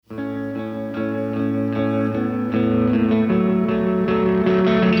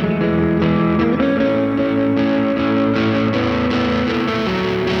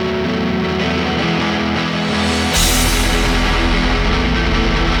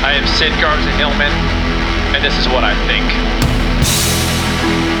I'm Sid Garza-Hillman, and this is what I think.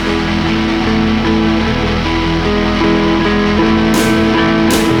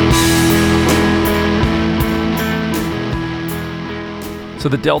 So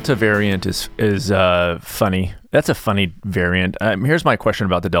the Delta variant is funny. That's a funny variant. Here's my question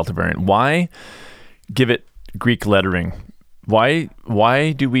about the Delta variant. Why give it Greek lettering? Why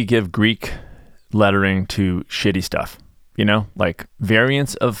do we give Greek lettering to shitty stuff? You know, like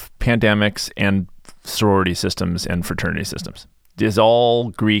variants of pandemics and sorority systems and fraternity systems. Is all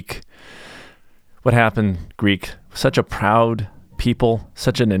Greek. What happened, Greek? Such a proud people,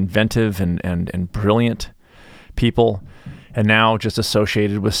 such an inventive and brilliant people. And now just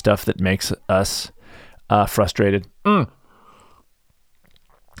associated with stuff that makes us frustrated. You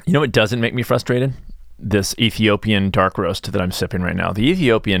know what doesn't make me frustrated? This Ethiopian dark roast that I'm sipping right now. The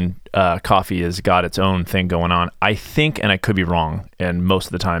Ethiopian coffee has got its own thing going on. I think, and I could be wrong, and most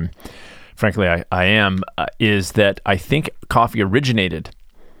of the time, frankly, I am, is that I think coffee originated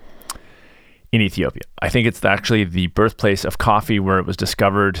in Ethiopia. I think it's actually the birthplace of coffee where it was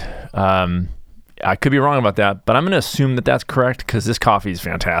discovered. I could be wrong about that, but I'm going to assume that that's correct because this coffee is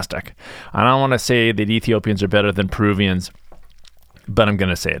fantastic. I don't want to say that Ethiopians are better than Peruvians, but I'm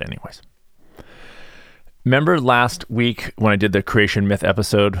going to say it anyways. Remember last week when I did the creation myth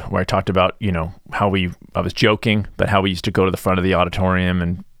episode where I talked about, you know, I was joking, but how we used to go to the front of the auditorium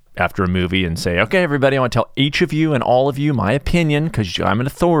and after a movie and say, okay, everybody, I want to tell each of you and all of you my opinion because I'm an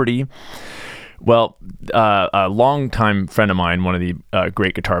authority. Well, a longtime friend of mine, one of the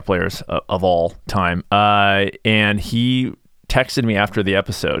great guitar players of all time, and he texted me after the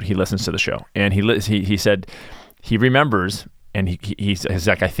episode. He listens to the show, and he said he remembers, and he's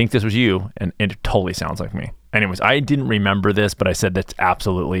like, I think this was you, and it totally sounds like me. Anyways, I didn't remember this, but I said that's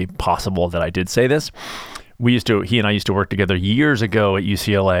absolutely possible that I did say this. He and I used to work together years ago at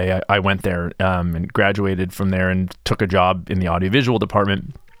UCLA. I went there and graduated from there and took a job in the audiovisual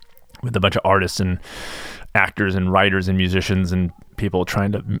department with a bunch of artists and actors and writers and musicians and people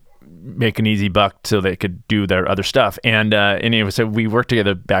trying to make an easy buck so they could do their other stuff. And anyway, so we worked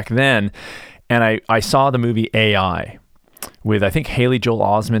together back then, and I saw the movie AI with, I think, Haley Joel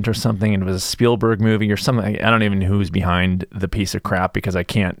Osment or something, and it was a Spielberg movie or something. I don't even know who's behind the piece of crap because I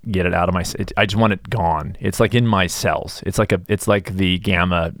can't get it out of I just want it gone. It's like in my cells. It's like the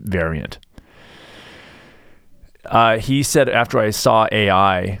gamma variant. He said after I saw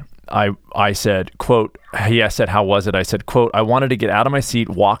AI, I said, quote, he said, how was it? I said, quote, I wanted to get out of my seat,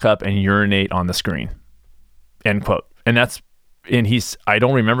 walk up and urinate on the screen, end quote. And I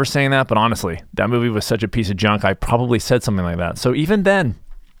don't remember saying that, but honestly, that movie was such a piece of junk. I probably said something like that. So even then,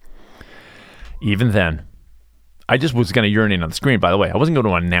 I just was going to urinate on the screen. By the way, I wasn't going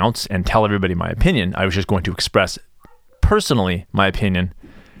to announce and tell everybody my opinion. I was just going to express personally my opinion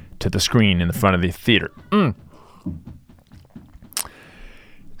to the screen in the front of the theater.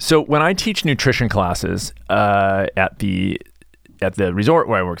 So when I teach nutrition classes at the resort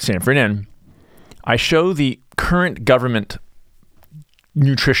where I work, Sanford Inn, I show the current government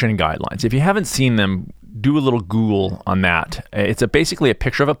nutrition guidelines. If you haven't seen them, do a little Google on that. It's basically a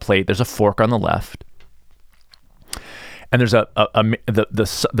picture of a plate. There's a fork on the left, and there's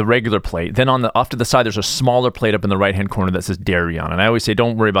the regular plate. Then off to the side, there's a smaller plate up in the right-hand corner that says dairy on. And I always say,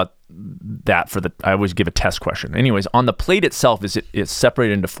 don't worry about that I always give a test question. Anyways, on the plate itself, it's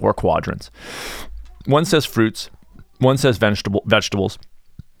separated into 4 quadrants. One says fruits, one says vegetables,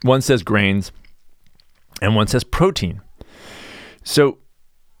 one says grains, and one says protein. So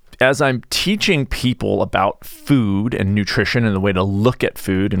as I'm teaching people about food and nutrition and the way to look at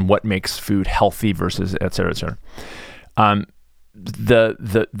food and what makes food healthy versus et cetera,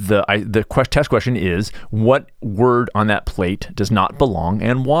 the test question is, what word on that plate does not belong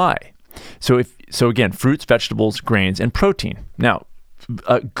and why? So again, fruits, vegetables, grains, and protein. Now,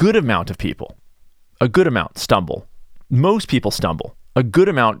 a good amount of people, stumble. Most people stumble. A good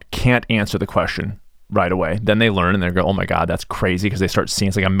amount can't answer the question right away. Then they learn and they go, oh my God, that's crazy, because they start seeing,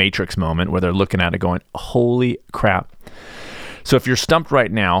 it's like a Matrix moment where they're looking at it going, holy crap. So if you're stumped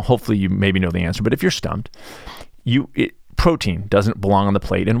right now, hopefully you maybe know the answer, but if you're stumped, protein doesn't belong on the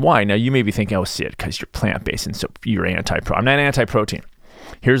plate. And why? Now you may be thinking, oh, Sid, because you're plant-based and so you're anti-protein. I'm not anti-protein.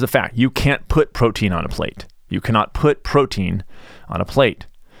 Here's the fact. You can't put protein on a plate. You cannot put protein on a plate.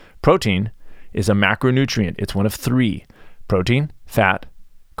 Protein is a macronutrient. It's one of 3. Protein, fat,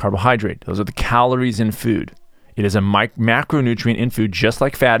 carbohydrate. Those are the calories in food. It is a macronutrient in food, just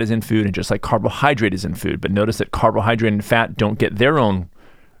like fat is in food and just like carbohydrate is in food. But notice that carbohydrate and fat don't get their own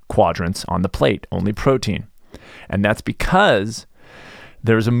quadrants on the plate, only protein. And that's because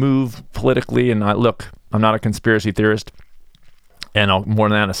there's a move politically, and I'm not a conspiracy theorist. and I'll more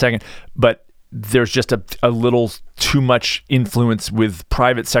than that in a second. But there's just a little too much influence with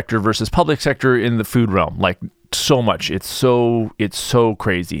private sector versus public sector in the food realm. Like so much. It's so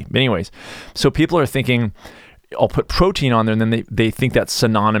crazy. Anyways, so people are thinking, I'll put protein on there, and then they think that's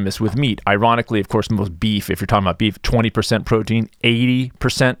synonymous with meat. Ironically, of course, most beef, if you're talking about beef, 20% protein,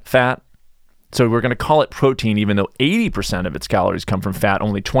 80% fat. So we're going to call it protein, even though 80% of its calories come from fat,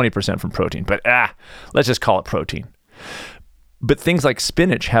 only 20% from protein. But let's just call it protein. But things like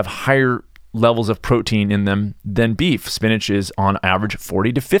spinach have higher levels of protein in them than beef. Spinach is on average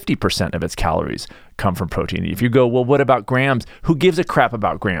 40 to 50% of its calories come from protein. If you go, well, what about grams? Who gives a crap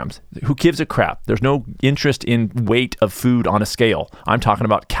about grams? Who gives a crap? There's no interest in weight of food on a scale. I'm talking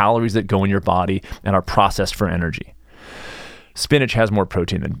about calories that go in your body and are processed for energy. Spinach has more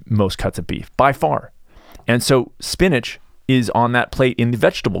protein than most cuts of beef, by far. And so spinach is on that plate in the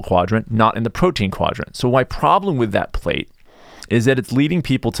vegetable quadrant, not in the protein quadrant. So my problem with that plate is that it's leading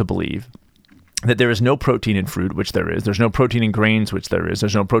people to believe that there is no protein in fruit, which there is. There's no protein in grains, which there is.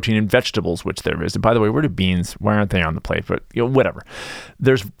 There's no protein in vegetables, which there is. And by the way, where do beans? Why aren't they on the plate? But whatever.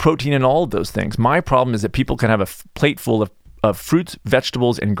 There's protein in all of those things. My problem is that people can have a plate full of fruits,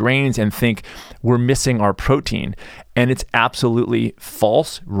 vegetables, and grains and think we're missing our protein. And it's absolutely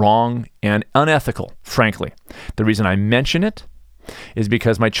false, wrong, and unethical, frankly. The reason I mention it is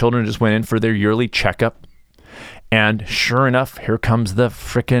because my children just went in for their yearly checkup. And sure enough, here comes the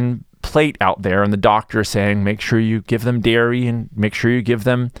frickin' plate out there, and the doctor saying, make sure you give them dairy and make sure you give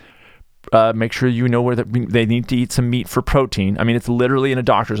them, make sure you know where they need to eat some meat for protein. I mean, it's literally in a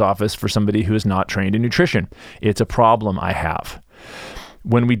doctor's office for somebody who is not trained in nutrition. It's a problem I have.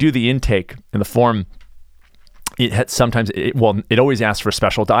 When we do the intake in the form, it always asks for a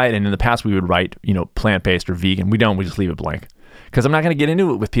special diet, and in the past we would write, plant-based or vegan. We don't, we just leave it blank. Because I'm not going to get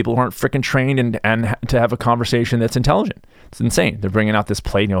into it with people who aren't freaking trained and to have a conversation that's intelligent. It's insane. They're bringing out this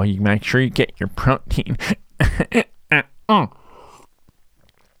plate. You make sure you get your protein.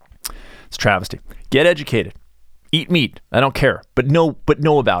 It's travesty. Get educated. Eat meat. I don't care. But know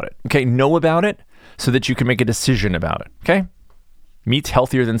about it. Okay? Know about it so that you can make a decision about it. Okay? Meat's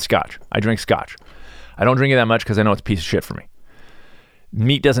healthier than scotch. I drink scotch. I don't drink it that much because I know it's a piece of shit for me.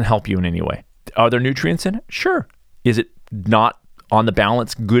 Meat doesn't help you in any way. Are there nutrients in it? Sure. Is it not on the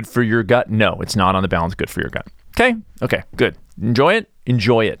balance good for your gut? No, it's not on the balance good for your gut. Okay, good. Enjoy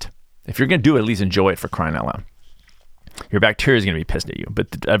it. If you're going to do it, at least enjoy it, for crying out loud. Your bacteria is going to be pissed at you, but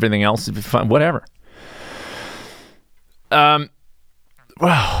everything else is fine, whatever. Wow.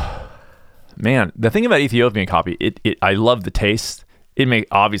 Man, the thing about Ethiopian coffee, I love the taste. It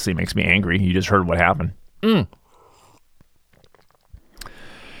obviously makes me angry. You just heard what happened.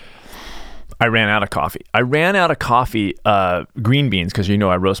 I ran out of coffee. Green beans, because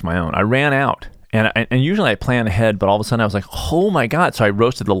I roast my own. I ran out. And usually I plan ahead, but all of a sudden I was like, oh my God. So I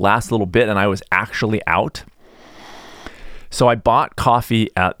roasted the last little bit and I was actually out. So I bought coffee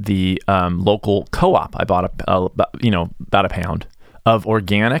at the local co-op. I bought about a pound of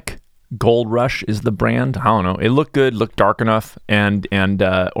organic. Gold Rush is the brand. I don't know. It looked good, looked dark enough, and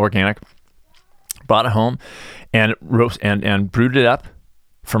organic. Brought it home and brewed it up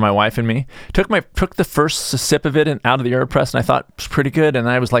for my wife and me. Took the first sip of it and out of the AirPress, and I thought it was pretty good. And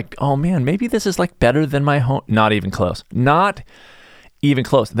I was like, oh man, maybe this is like better than my home. Not even close. Then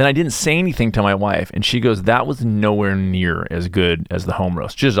I didn't say anything to my wife, and she goes, that was nowhere near as good as the home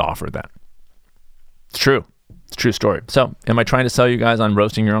roast. She just offered that. It's true. It's a true story. So am I trying to sell you guys on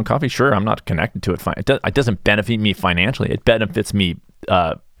roasting your own coffee? Sure. I'm not connected to it. It doesn't benefit me financially. It benefits me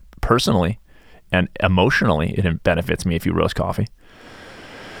personally and emotionally. It benefits me if you roast coffee.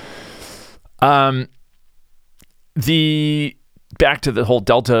 Back to the whole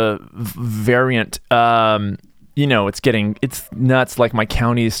Delta variant, it's nuts. Like my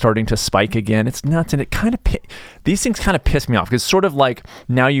county is starting to spike again. It's nuts. And these things kind of piss me off. It's sort of like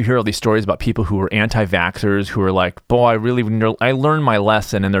now you hear all these stories about people who are anti-vaxxers who are like, boy, I learned my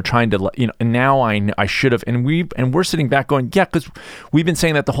lesson, and they're trying to, and now I should have. And we're sitting back going, yeah, because we've been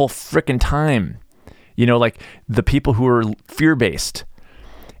saying that the whole frickin' time, like the people who are fear-based.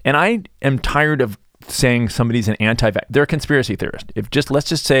 And I am tired of saying somebody's an anti-vax. They're a conspiracy theorist. Let's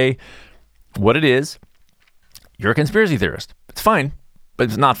just say what it is. You're a conspiracy theorist. It's fine, but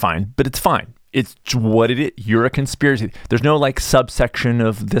it's not fine, but it's fine. It's what it is. You're a conspiracy. There's no subsection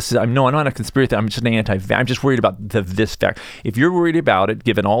of this. I'm not a conspiracy theorist. I'm just an anti-vax. I'm just worried about this fact. If you're worried about it,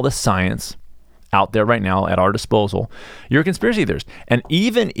 given all the science out there right now at our disposal, you're a conspiracy theorist. And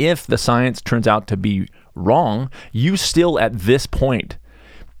even if the science turns out to be wrong, you still at this point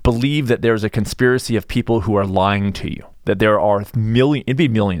believe that there's a conspiracy of people who are lying to you, that there are it'd be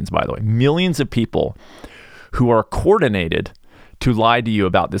millions, by the way, millions of people who are coordinated to lie to you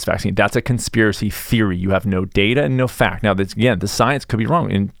about this vaccine. That's a conspiracy theory. You have no data and no fact. Now, again, the science could be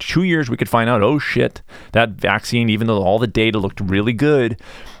wrong. In 2 years, we could find out, oh shit, that vaccine, even though all the data looked really good,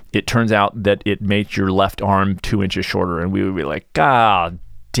 it turns out that it made your left arm 2 inches shorter. And we would be like, God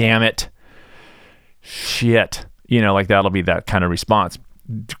damn it. Shit. Like that'll be that kind of response.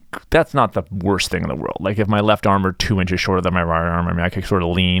 That's not the worst thing in the world. Like if my left arm were 2 inches shorter than my right arm, I could sort of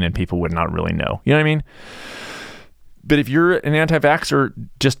lean and people would not really know. You know what I mean? But if you're an anti-vaxxer,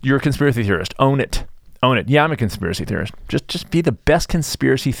 you're a conspiracy theorist. Own it. Own it. Yeah, I'm a conspiracy theorist. Just be the best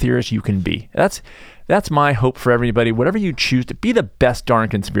conspiracy theorist you can be. That's my hope for everybody. Whatever you choose to be, the best darn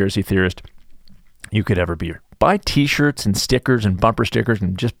conspiracy theorist you could ever be. Buy t-shirts and stickers and bumper stickers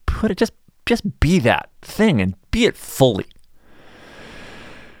and just put it, just be that thing and be it fully.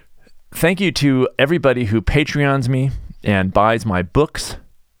 Thank you to everybody who Patreons me and buys my books.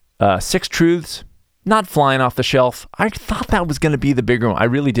 6 Truths. Not flying off the shelf. I thought that was going to be the bigger one. I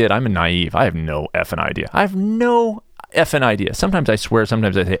really did. I'm a naive. I have no effing idea. I have no effing idea. Sometimes I swear,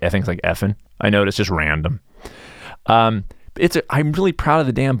 sometimes I say things like effing. I know it's just random. I'm really proud of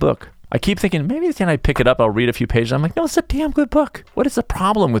the damn book. I keep thinking, maybe it's time I pick it up, I'll read a few pages. I'm like, no, it's a damn good book. What is the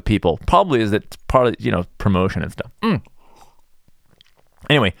problem with people? Probably is that it's part of, promotion and stuff.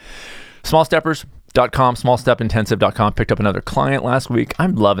 Anyway, smallsteppers.com, smallstepintensive.com. Picked up another client last week.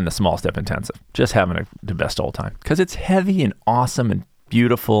 I'm loving the Small Step Intensive. Just having the best old time because it's heavy and awesome and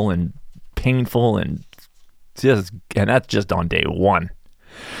beautiful and painful and that's just on day one.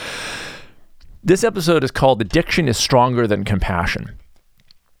 This episode is called Addiction is Stronger Than Compassion.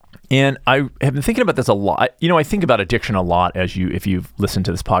 And I have been thinking about this a lot. I think about addiction a lot if you've listened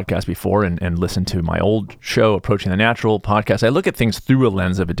to this podcast before and listened to my old show, Approaching the Natural podcast. I look at things through a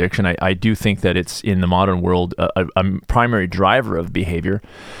lens of addiction. I do think that it's in the modern world a primary driver of behavior.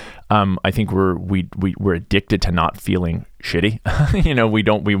 I think we're addicted to not feeling shitty. We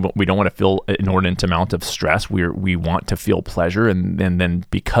don't want to feel an inordinate amount of stress. We want to feel pleasure, and then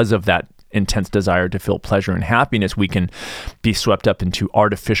because of that intense desire to feel pleasure and happiness, we can be swept up into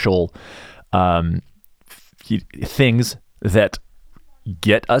artificial things that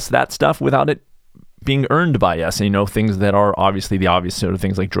get us that stuff without it being earned by us. Things that are obviously the obvious sort of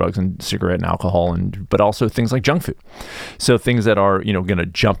things like drugs and cigarette and alcohol, but also things like junk food. So things that are, going to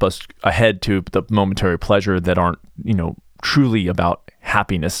jump us ahead to the momentary pleasure that aren't, truly about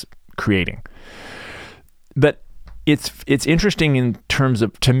happiness creating. But it's interesting in terms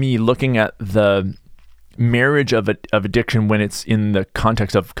of, to me, looking at the marriage of addiction when it's in the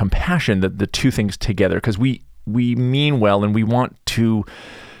context of compassion, the two things together, because we mean well and we want to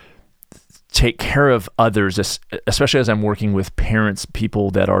take care of others, especially as I'm working with parents,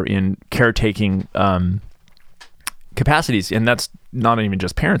 people that are in caretaking capacities, and that's not even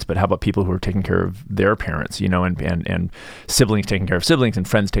just parents, but how about people who are taking care of their parents, and siblings taking care of siblings and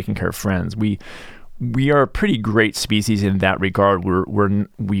friends taking care of friends. We are a pretty great species in that regard.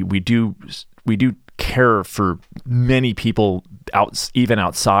 We do care for many people even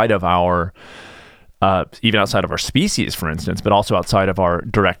outside of our species, for instance, but also outside of our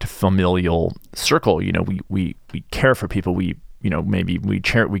direct familial circle. We care for people. Maybe we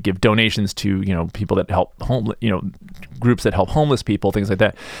give donations to people that help groups that help homeless people, things like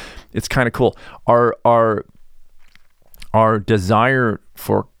that. It's kind of cool. Our desire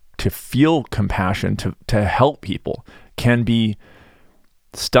to feel compassion, to help people, can be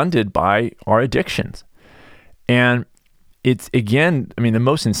stunted by our addictions. And it's, again, the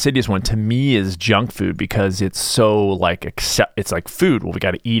most insidious one to me is junk food, because it's so it's like food. Well, we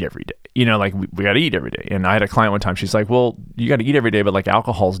got to eat every day. We got to eat every day. And I had a client one time, she's like, well, you got to eat every day, but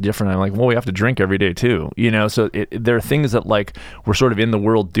alcohol's different. I'm like, well, we have to drink every day too. So there are things that we're sort of in the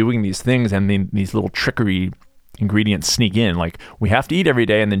world doing these things, and then these little trickery ingredients sneak in, we have to eat every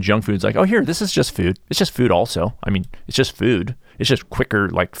day, and then junk food's like, oh, here, this is just food. It's just food also. It's just food. It's just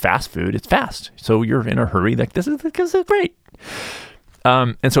quicker, fast food. It's fast. So you're in a hurry. This is great.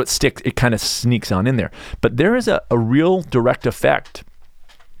 And so it kind of sneaks on in there. But there is a real direct effect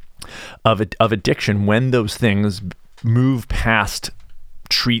of addiction when those things move past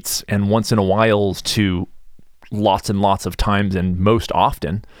treats and once in a whiles to lots and lots of times, and most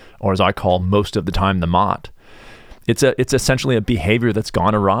often, or as I call most of the time, the mott. It's essentially a behavior that's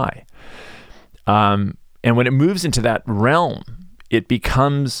gone awry. And when it moves into that realm, it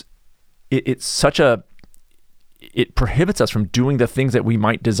becomes, it prohibits us from doing the things that we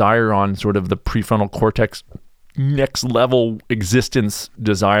might desire on sort of the prefrontal cortex next level existence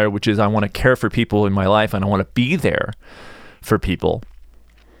desire, which is I want to care for people in my life and I want to be there for people.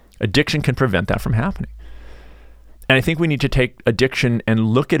 Addiction can prevent that from happening. And I think we need to take addiction and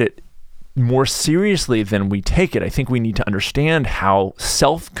look at it more seriously than we take it. I think we need to understand how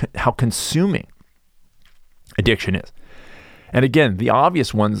consuming addiction is. And again, the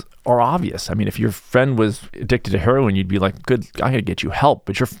obvious ones are obvious. I mean, if your friend was addicted to heroin, you'd be like, good, I gotta get you help.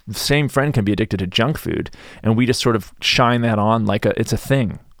 But your same friend can be addicted to junk food. And we just sort of shine that on like it's a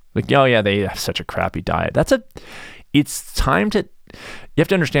thing. Like, oh yeah, they have such a crappy diet. It's time to, you have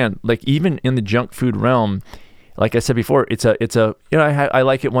to understand, like even in the junk food realm, like I said before, it's a, I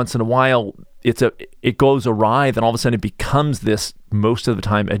like it once in a while. It goes awry, then all of a sudden it becomes this, most of the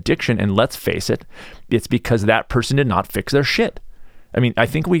time, addiction. And let's face it, it's because that person did not fix their shit. I mean, I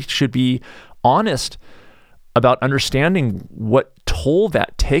think we should be honest about understanding what toll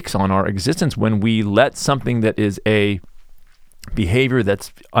that takes on our existence when we let something that is a behavior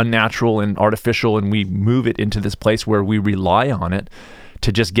that's unnatural and artificial, and we move it into this place where we rely on it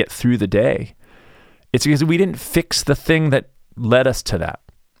to just get through the day. It's because we didn't fix the thing that led us to that.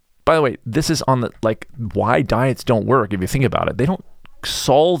 By the way, this is on the, like, why diets don't work. If you think about it, they don't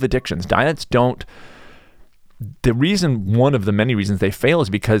solve addictions. Diets don't. One of the many reasons they fail is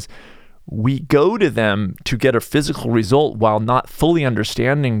because we go to them to get a physical result while not fully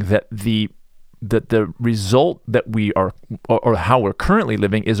understanding that the result that we are, or how we're currently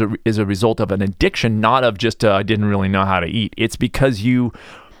living is a result of an addiction, not of just I didn't really know how to eat. It's because you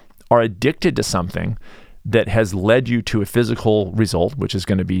are addicted to something that has led you to a physical result, which is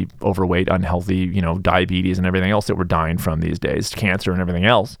going to be overweight, unhealthy, diabetes and everything else that we're dying from these days, cancer and everything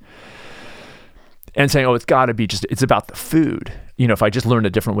else. And saying, oh, it's got to be it's about the food. If I just learned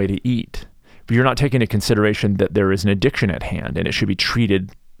a different way to eat. But you're not taking into consideration that there is an addiction at hand, and it should be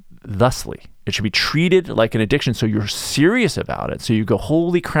treated thusly. It should be treated like an addiction, so you're serious about it. So you go,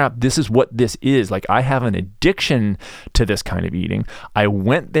 holy crap, this is what this is. Like, I have an addiction to this kind of eating. I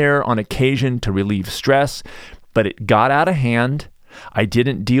went there on occasion to relieve stress, but it got out of hand. I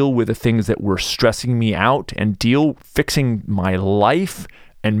didn't deal with the things that were stressing me out and fixing my life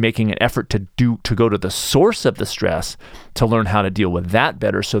and making an effort to go to the source of the stress to learn how to deal with that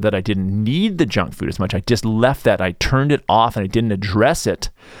better, so that I didn't need the junk food as much. I just left that. I turned it off and I didn't address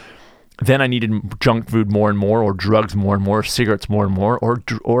it. Then I needed junk food more and more, or drugs more and more, cigarettes more and more,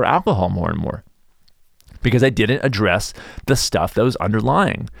 or alcohol more and more, because I didn't address the stuff that was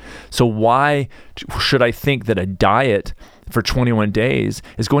underlying. So why should I think that a diet for 21 days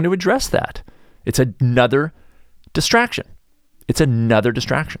is going to address that? It's another distraction.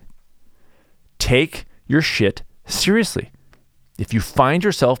 Take your shit seriously. If you find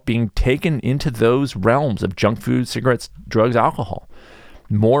yourself being taken into those realms of junk food, cigarettes, drugs, alcohol,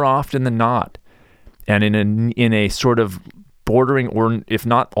 more often than not, and in a sort of bordering, or if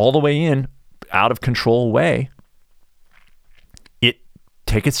not all the way in, out of control way,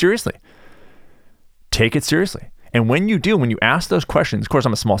 take it seriously. Take it seriously. And when you ask those questions, of course,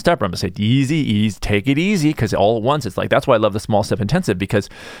 I'm a small stepper. I'm going to say, easy, take it easy, because all at once, it's like, that's why I love the small step intensive, because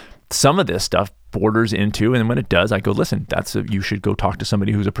some of this stuff borders into, and when it does, I go, listen, you should go talk to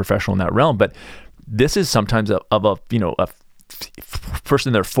somebody who's a professional in that realm. But this is sometimes a person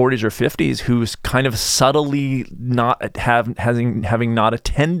in their 40s or 50s who's kind of subtly having not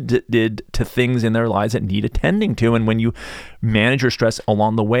attended to things in their lives that need attending to. And when you manage your stress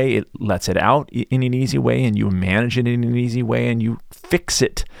along the way, it lets it out in an easy way, and you manage it in an easy way, and you fix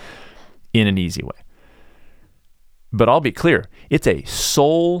it in an easy way. But I'll be clear, it's a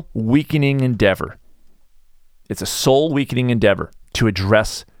soul weakening endeavor. It's a soul weakening endeavor to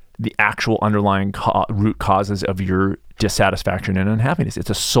address the actual underlying root causes of your dissatisfaction and unhappiness. It's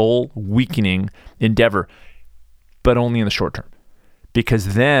a soul weakening endeavor, but only in the short term.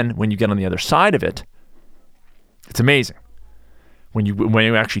 Because then when you get on the other side of it, it's amazing. When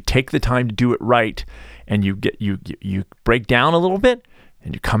you actually take the time to do it right, and you break down a little bit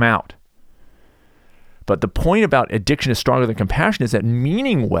and you come out. But the point about addiction is stronger than compassion is that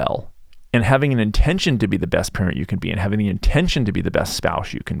meaning well and having an intention to be the best parent you can be, and having the intention to be the best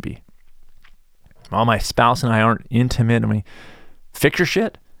spouse you can be. Well, my spouse and I aren't intimate. I mean, fix your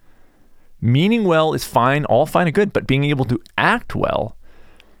shit. Meaning well is fine, all fine and good, but being able to act well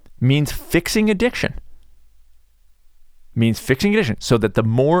means fixing addiction. So that the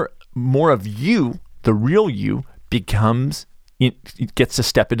more of you, the real you, it gets to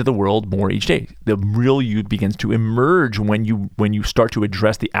step into the world more each day. The real you begins to emerge when you start to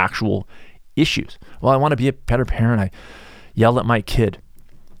address the actual issues. Well, I want to be a better parent. I yell at my kid.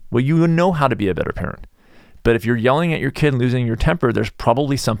 Well, you know how to be a better parent. But if you're yelling at your kid and losing your temper, there's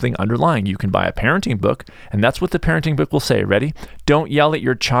probably something underlying. You can buy a parenting book, and that's what the parenting book will say. Ready? Don't yell at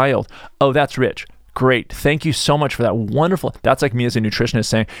your child. Oh, that's Rich. Great. Thank you so much for that. Wonderful. That's like me as a nutritionist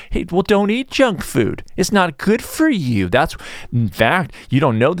saying, hey, well, don't eat junk food. It's not good for you. In fact, you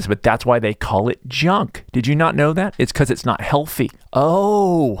don't know this, but that's why they call it junk. Did you not know that? It's because it's not healthy.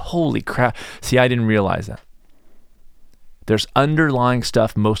 Oh, holy crap. See, I didn't realize that. There's underlying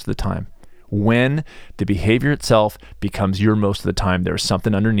stuff most of the time. When the behavior itself becomes your most of the time, there's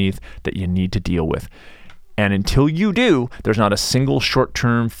something underneath that you need to deal with. And until you do, there's not a single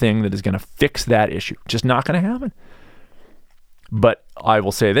short-term thing that is going to fix that issue. Just not going to happen. But I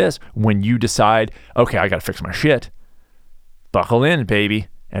will say this, when you decide, okay, I got to fix my shit, buckle in, baby,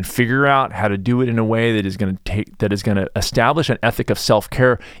 and figure out how to do it in a way that is going to establish an ethic of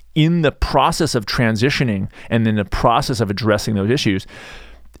self-care in the process of transitioning and in the process of addressing those issues.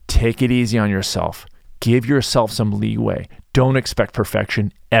 Take it easy on yourself. Give yourself some leeway. Don't expect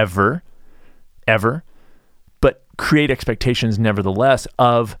perfection ever. But create expectations nevertheless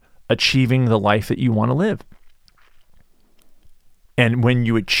of achieving the life that you want to live. And when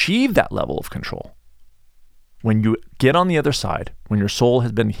you achieve that level of control, when you get on the other side, when your soul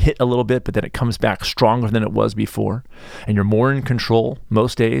has been hit a little bit, but then it comes back stronger than it was before, and you're more in control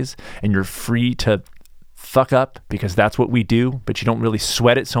most days, and you're free to fuck up because that's what we do, but you don't really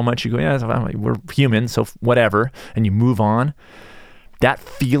sweat it so much. You go, yeah, we're human, so whatever, and you move on. That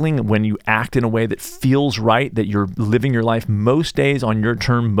feeling when you act in a way that feels right, that you're living your life most days on your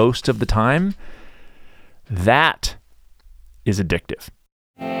term most of the time, that is addictive.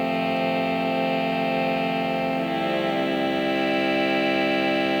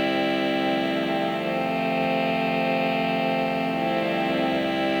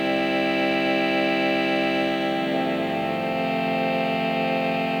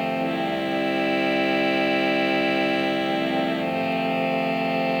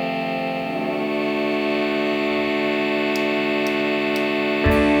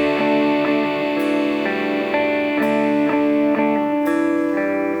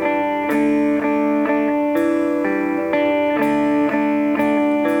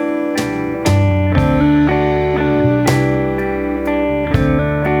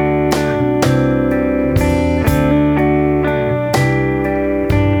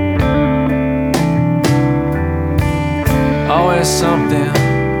 Something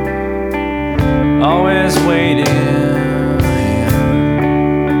always waiting,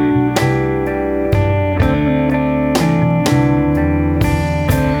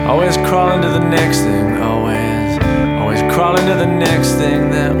 always crawling to the next thing, always crawling to the next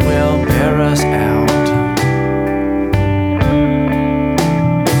thing that will bear us out.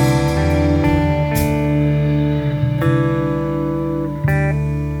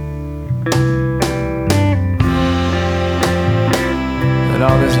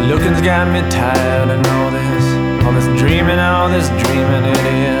 All this looking's got me tired, and all this dreaming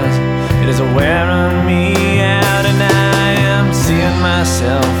it is wearing me out, and I am seeing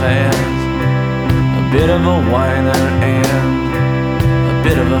myself as a bit of a whiner and a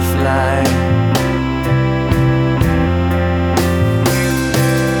bit of a fly.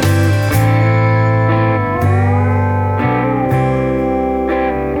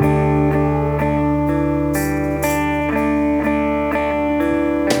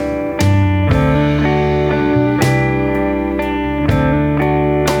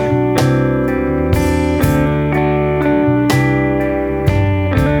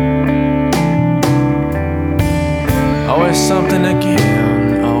 Something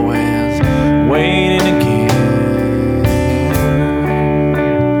again, always waiting again.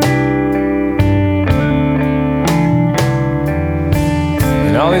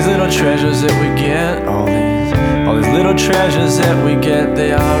 And all these little treasures that we get, all these little treasures that we get,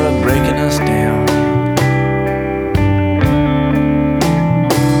 they are breaking us down.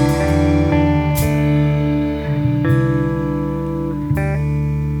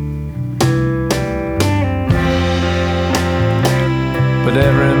 But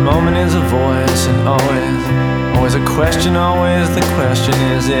every moment is a voice, and always a question, always the question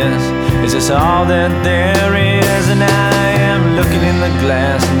is this all that there is? And I am looking in the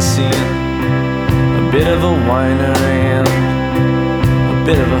glass and seeing a bit of a whiner and a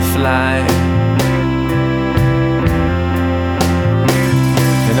bit of a fly.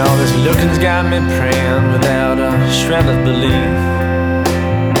 And all this looking's got me praying without a shred of belief.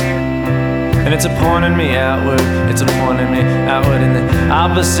 And it's pointing me outward, in the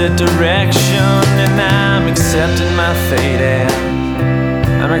opposite direction. And I'm accepting my fate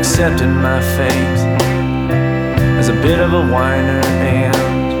as a bit of a whiner and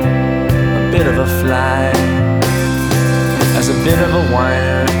a bit of a fly. As a bit of a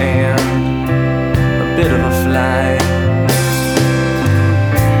whiner and a bit of a fly.